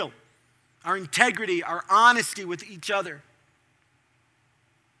big deal. Our integrity, our honesty with each other.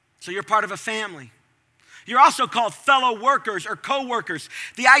 So you're part of a family. You're also called fellow workers or co-workers.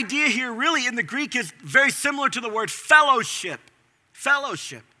 The idea here really in the Greek is very similar to the word fellowship.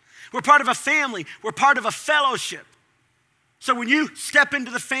 Fellowship. We're part of a family. We're part of a fellowship. So when you step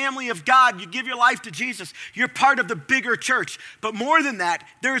into the family of God, you give your life to Jesus, you're part of the bigger church. But more than that,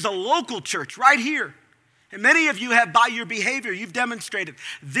 there is a local church right here. And many of you have, by your behavior, you've demonstrated,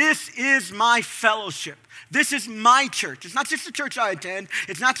 this is my fellowship. This is my church. It's not just the church I attend.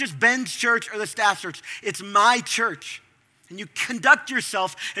 It's not just Ben's church or the staff church. It's my church. And you conduct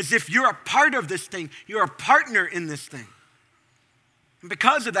yourself as if you're a part of this thing. You're a partner in this thing. And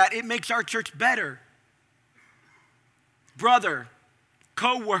because of that, it makes our church better. Brother,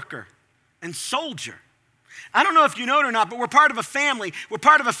 co-worker, and soldier. I don't know if you know it or not, but we're part of a family, we're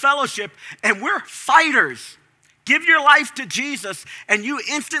part of a fellowship, and we're fighters. Give your life to Jesus, and you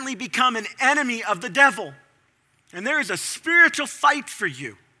instantly become an enemy of the devil. And there is a spiritual fight for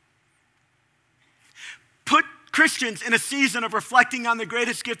you. Put Christians in a season of reflecting on the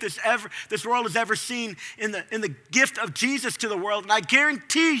greatest gift this world has ever seen in the gift of Jesus to the world. And I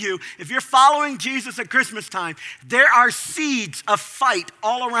guarantee you, if you're following Jesus at Christmas time, there are seeds of fight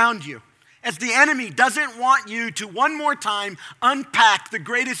all around you. As the enemy doesn't want you to one more time unpack the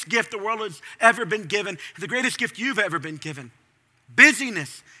greatest gift the world has ever been given, the greatest gift you've ever been given.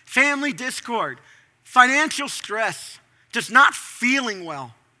 Busyness, family discord, financial stress, just not feeling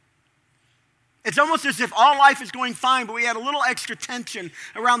well. It's almost as if all life is going fine, but we had a little extra tension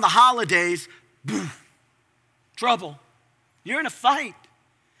around the holidays. Boom, trouble. You're in a fight.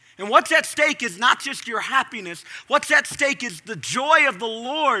 And what's at stake is not just your happiness. What's at stake is the joy of the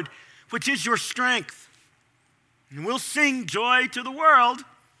Lord, which is your strength. And we'll sing joy to the world,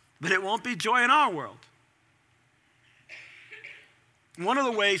 but it won't be joy in our world. And one of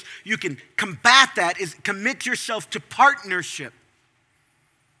the ways you can combat that is commit yourself to partnership.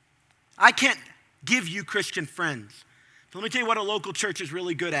 I can't give you Christian friends. But let me tell you what a local church is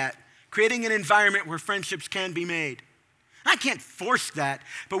really good at. Creating an environment where friendships can be made. I can't force that,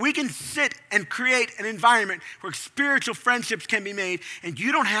 but we can sit and create an environment where spiritual friendships can be made, and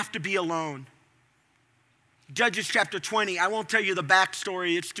you don't have to be alone. Judges chapter 20, I won't tell you the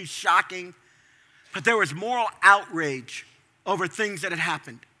backstory, it's too shocking, but there was moral outrage over things that had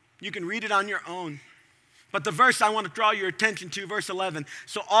happened. You can read it on your own. But the verse I want to draw your attention to, verse 11.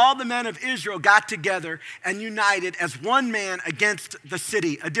 So all the men of Israel got together and united as one man against the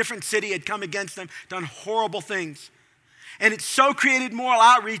city. A different city had come against them, done horrible things. And it so created moral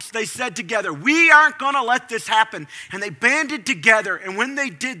outreach, they said together, we aren't going to let this happen. And they banded together, and when they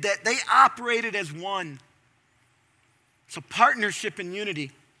did that, they operated as one. So partnership and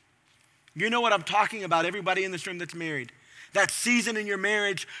unity. You know what I'm talking about, everybody in this room that's married. That season in your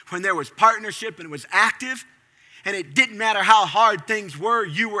marriage when there was partnership and it was active, and it didn't matter how hard things were,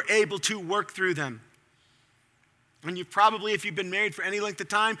 you were able to work through them. And you've probably, if you've been married for any length of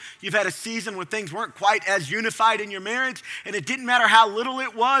time, you've had a season when things weren't quite as unified in your marriage, and it didn't matter how little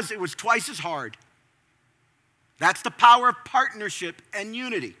it was twice as hard. That's the power of partnership and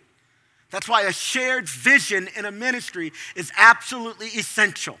unity. That's why a shared vision in a ministry is absolutely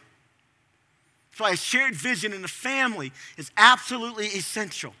essential. That's why a shared vision in a family is absolutely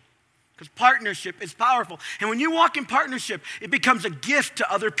essential. Because partnership is powerful. And when you walk in partnership, it becomes a gift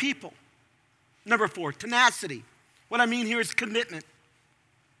to other people. Number 4, tenacity. What I mean here is commitment.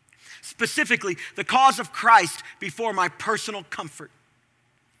 Specifically, the cause of Christ before my personal comfort.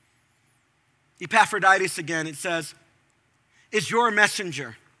 Epaphroditus again, it says, is your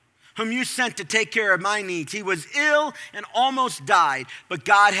messenger, whom you sent to take care of my needs. He was ill and almost died, but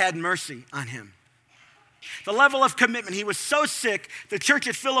God had mercy on him. The level of commitment, he was so sick, the church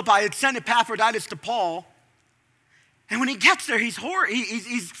at Philippi had sent Epaphroditus to Paul, and when he gets there, he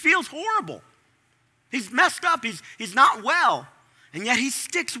feels horrible. He's messed up, he's not well, and yet he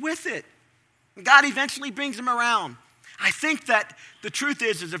sticks with it. And God eventually brings him around. I think that the truth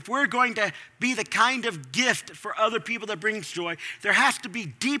is if we're going to be the kind of gift for other people that brings joy, there has to be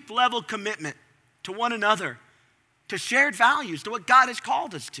deep level commitment to one another, to shared values, to what God has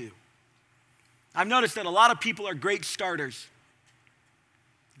called us to. I've noticed that a lot of people are great starters.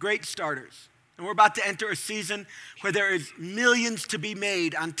 Great starters. And we're about to enter a season where there is millions to be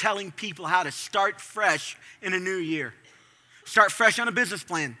made on telling people how to start fresh in a new year. Start fresh on a business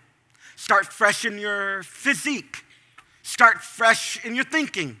plan. Start fresh in your physique. Start fresh in your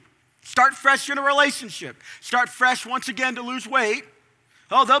thinking. Start fresh in a relationship. Start fresh once again to lose weight.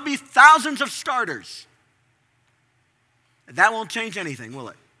 Oh, there'll be thousands of starters. That won't change anything, will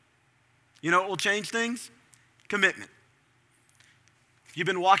it? You know what will change things? Commitment. If you've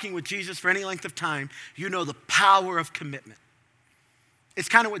been walking with Jesus for any length of time, you know the power of commitment. It's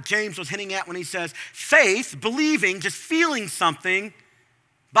kind of what James was hinting at when he says, faith, believing, just feeling something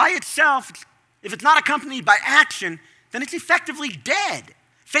by itself, if it's not accompanied by action, then it's effectively dead.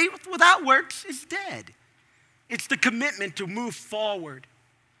 Faith without works is dead. It's the commitment to move forward.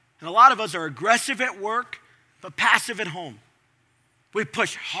 And a lot of us are aggressive at work, but passive at home. We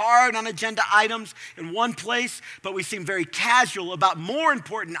push hard on agenda items in one place, but we seem very casual about more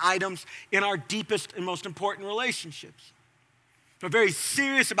important items in our deepest and most important relationships. We're very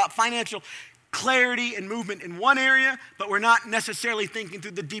serious about financial clarity and movement in one area, but we're not necessarily thinking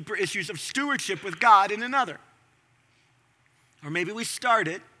through the deeper issues of stewardship with God in another. Or maybe we start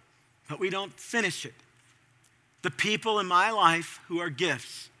it, but we don't finish it. The people in my life who are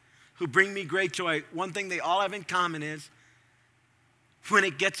gifts, who bring me great joy, one thing they all have in common is when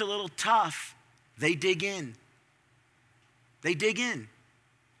it gets a little tough, they dig in. They dig in.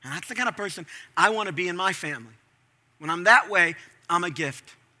 And that's the kind of person I want to be in my family. When I'm that way, I'm a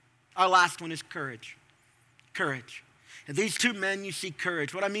gift. Our last one is courage. Courage. And these two men, you see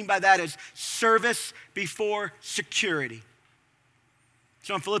courage. What I mean by that is service before security.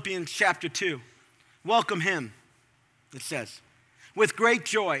 So in Philippians chapter 2, welcome him, it says, with great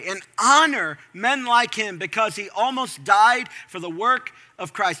joy and honor men like him because he almost died for the work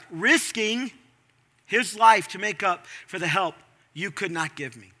of Christ, risking his life to make up for the help you could not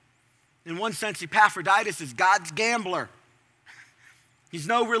give me. In one sense, Epaphroditus is God's gambler. He's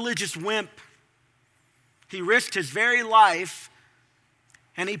no religious wimp. He risked his very life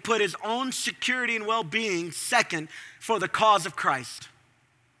and he put his own security and well-being second for the cause of Christ.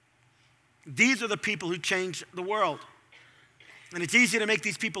 These are the people who change the world. And it's easy to make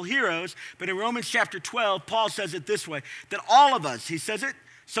these people heroes, but in Romans chapter 12, Paul says it this way, that all of us, he says it,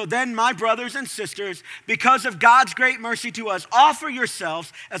 so then my brothers and sisters, because of God's great mercy to us, offer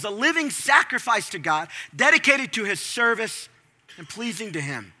yourselves as a living sacrifice to God, dedicated to his service and pleasing to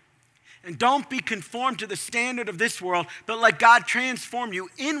him. And don't be conformed to the standard of this world, but let God transform you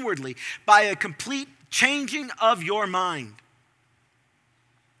inwardly by a complete changing of your mind.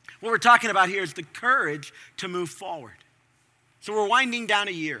 What we're talking about here is the courage to move forward. So we're winding down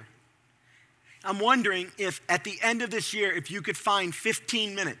a year. I'm wondering if at the end of this year, if you could find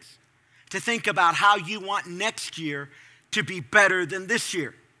 15 minutes to think about how you want next year to be better than this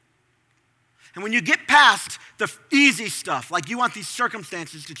year. And when you get past the easy stuff, like you want these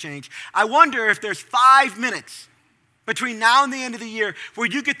circumstances to change, I wonder if there's 5 minutes between now and the end of the year where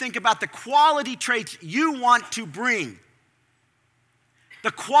you could think about the quality traits you want to bring.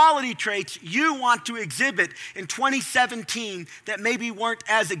 The quality traits you want to exhibit in 2017 that maybe weren't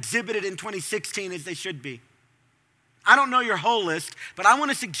as exhibited in 2016 as they should be. I don't know your whole list, but I want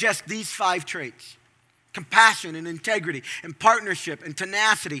to suggest these 5 traits. compassion and integrity and partnership and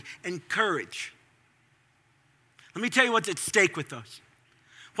tenacity and courage. Let me tell you what's at stake with those.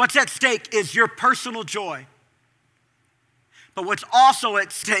 What's at stake is your personal joy. But what's also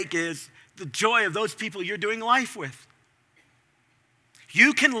at stake is the joy of those people you're doing life with.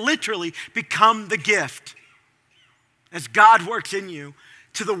 You can literally become the gift as God works in you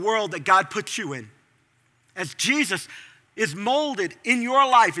to the world that God puts you in. As Jesus is molded in your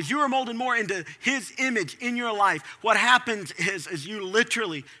life, as you are molded more into his image in your life, what happens is you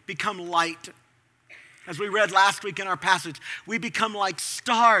literally become light. As we read last week in our passage, we become like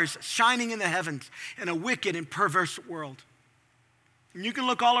stars shining in the heavens in a wicked and perverse world. And you can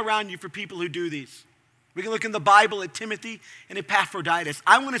look all around you for people who do these. We can look in the Bible at Timothy and Epaphroditus.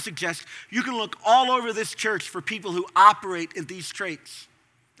 I want to suggest you can look all over this church for people who operate in these traits.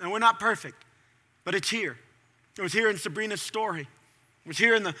 And we're not perfect, but it's here. It was here in Sabrina's story. It was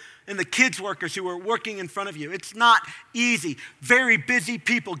here in the kids workers who were working in front of you. It's not easy. Very busy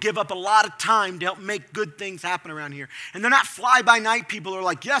people give up a lot of time to help make good things happen around here. And they're not fly-by-night people who are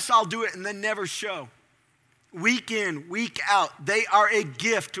like, yes, I'll do it, and then never show. Week in, week out, they are a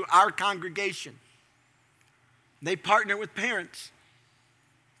gift to our congregation. They partner with parents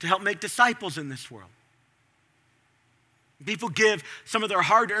to help make disciples in this world. People give some of their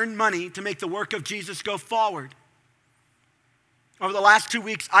hard-earned money to make the work of Jesus go forward. Over the last 2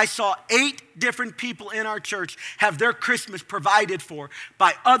 weeks, I saw 8 different people in our church have their Christmas provided for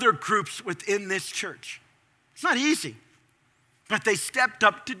by other groups within this church. It's not easy, but they stepped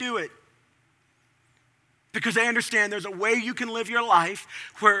up to do it because they understand there's a way you can live your life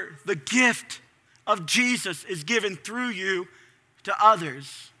where the gift of Jesus is given through you to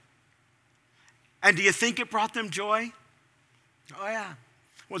others. And do you think it brought them joy? Oh yeah.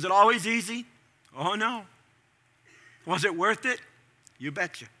 Was it always easy? Oh no. Was it worth it? You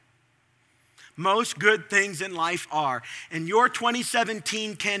betcha. Most good things in life are. And your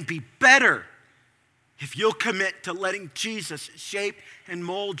 2017 can be better if you'll commit to letting Jesus shape and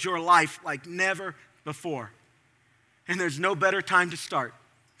mold your life like never before. And there's no better time to start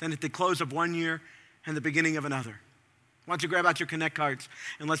than at the close of one year and the beginning of another. Why don't you grab out your Connect cards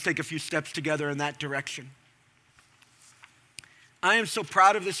and let's take a few steps together in that direction. I am so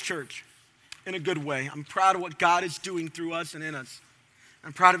proud of this church in a good way. I'm proud of what God is doing through us and in us.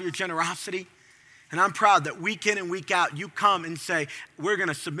 I'm proud of your generosity. And I'm proud that week in and week out, you come and say, we're going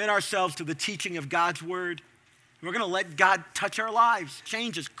to submit ourselves to the teaching of God's word. We're going to let God touch our lives,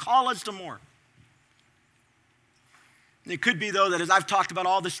 change us, call us to more. And it could be, though, that as I've talked about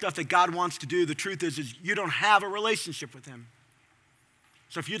all the stuff that God wants to do, the truth is you don't have a relationship with him.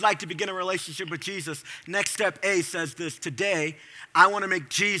 So if you'd like to begin a relationship with Jesus, next step A says this: today, I want to make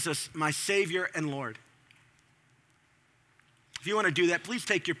Jesus my Savior and Lord. If you want to do that, please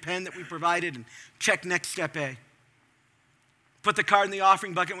take your pen that we provided and check next step A. Put the card in the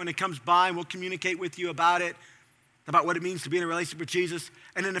offering bucket when it comes by, and we'll communicate with you about it, about what it means to be in a relationship with Jesus.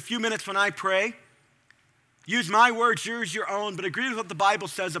 And in a few minutes when I pray, use my words, yours, your own, but agree with what the Bible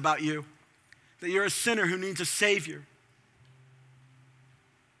says about you, that you're a sinner who needs a Savior.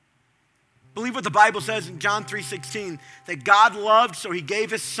 Believe what the Bible says in John 3:16, that God loved, so he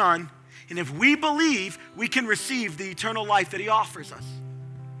gave his son. And if we believe, we can receive the eternal life that he offers us.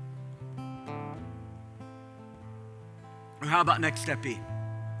 Or how about next step B?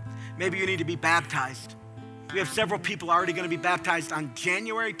 Maybe you need to be baptized. We have several people already going to be baptized on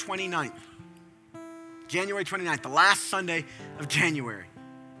January 29th. January 29th, the last Sunday of January.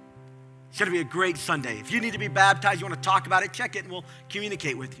 It's going to be a great Sunday. If you need to be baptized, you want to talk about it, check it and we'll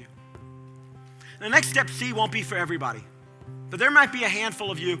communicate with you. The next step C won't be for everybody. But there might be a handful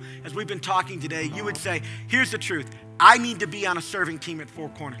of you, as we've been talking today, you would say, here's the truth. I need to be on a serving team at Four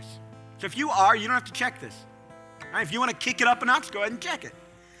Corners. So if you are, you don't have to check this. Right? If you want to kick it up a notch, go ahead and check it.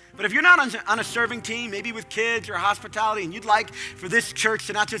 But if you're not on a serving team, maybe with kids or hospitality, and you'd like for this church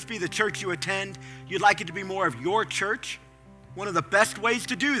to not just be the church you attend, you'd like it to be more of your church, one of the best ways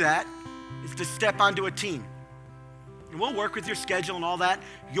to do that is to step onto a team. And we'll work with your schedule and all that.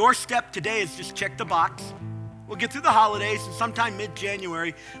 Your step today is just check the box. We'll get through the holidays, and sometime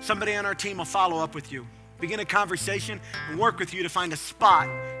mid-January, somebody on our team will follow up with you, begin a conversation, and work with you to find a spot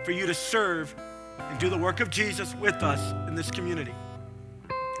for you to serve and do the work of Jesus with us in this community.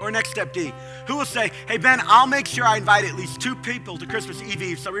 Or next step D, who will say, hey Ben, I'll make sure I invite at least 2 people to Christmas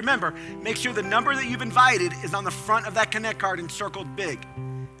Eve. So remember, make sure the number that you've invited is on the front of that Connect card and circled big.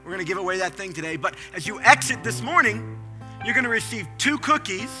 We're gonna give away that thing today, but as you exit this morning, you're gonna receive 2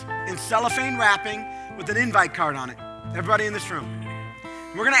 cookies in cellophane wrapping with an invite card on it. Everybody in this room.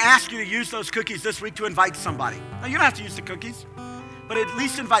 We're gonna ask you to use those cookies this week to invite somebody. Now, you don't have to use the cookies, but at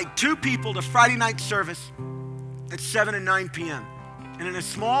least invite 2 people to Friday night service at 7 and 9 p.m. And in a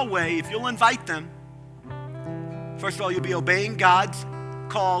small way, if you'll invite them, first of all, you'll be obeying God's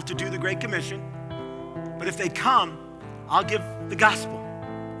call to do the Great Commission. But if they come, I'll give the gospel,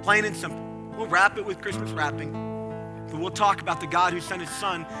 plain and simple. We'll wrap it with Christmas wrapping. But we'll talk about the God who sent his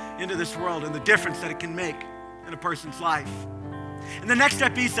son into this world and the difference that it can make in a person's life. And the next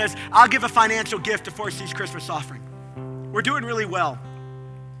step, he says, I'll give a financial gift to Four Seas Christmas offering. We're doing really well.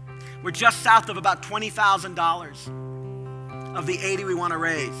 We're just south of about $20,000 of the $80,000 we want to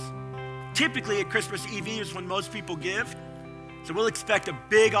raise. Typically at Christmas Eve is when most people give. So we'll expect a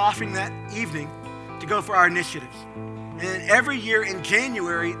big offering that evening to go for our initiatives. And every year in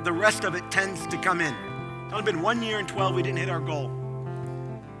January, the rest of it tends to come in. It's only been 1 year in 12 we didn't hit our goal.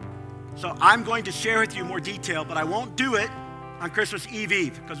 So I'm going to share with you more detail, but I won't do it on Christmas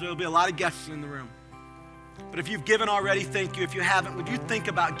Eve because there'll be a lot of guests in the room. But if you've given already, thank you. If you haven't, would you think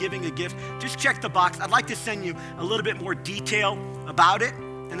about giving a gift? Just check the box. I'd like to send you a little bit more detail about it,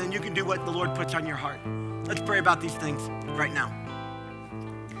 and then you can do what the Lord puts on your heart. Let's pray about these things right now.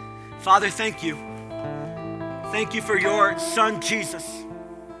 Father, thank you. Thank you for your son, Jesus,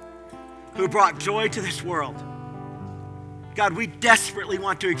 who brought joy to this world. God, we desperately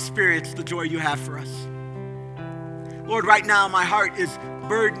want to experience the joy you have for us. Lord, right now, my heart is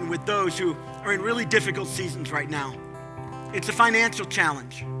burdened with those who are in really difficult seasons right now. It's a financial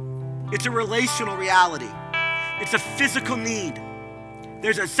challenge. It's a relational reality. It's a physical need.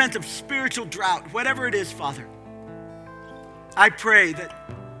 There's a sense of spiritual drought, whatever it is, Father. I pray that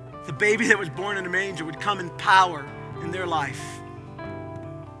the baby that was born in a manger would come in power in their life.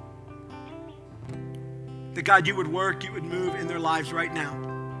 That God, you would work, you would move in their lives right now.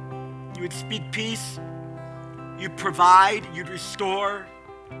 You would speak peace, you'd provide, you'd restore.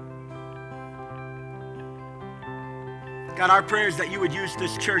 God, our prayer is that you would use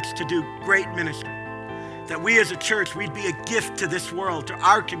this church to do great ministry. That we as a church, we'd be a gift to this world, to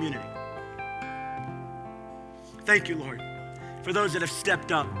our community. Thank you, Lord, for those that have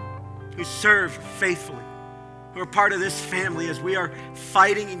stepped up, who serve faithfully, who are part of this family as we are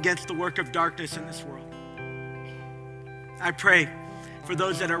fighting against the work of darkness in this world. I pray for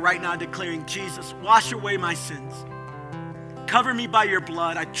those that are right now declaring, Jesus, wash away my sins. Cover me by your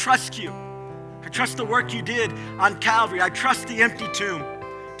blood. I trust you. I trust the work you did on Calvary. I trust the empty tomb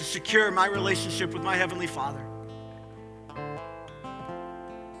to secure my relationship with my Heavenly Father.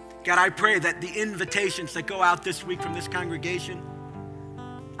 God, I pray that the invitations that go out this week from this congregation,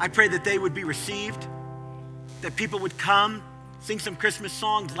 I pray that they would be received, that people would come, sing some Christmas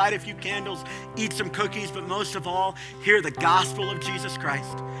songs, light a few candles, eat some cookies, but most of all, hear the gospel of Jesus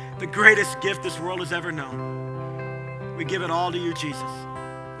Christ, the greatest gift this world has ever known. We give it all to you, Jesus.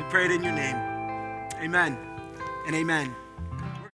 We pray it in your name. Amen and amen.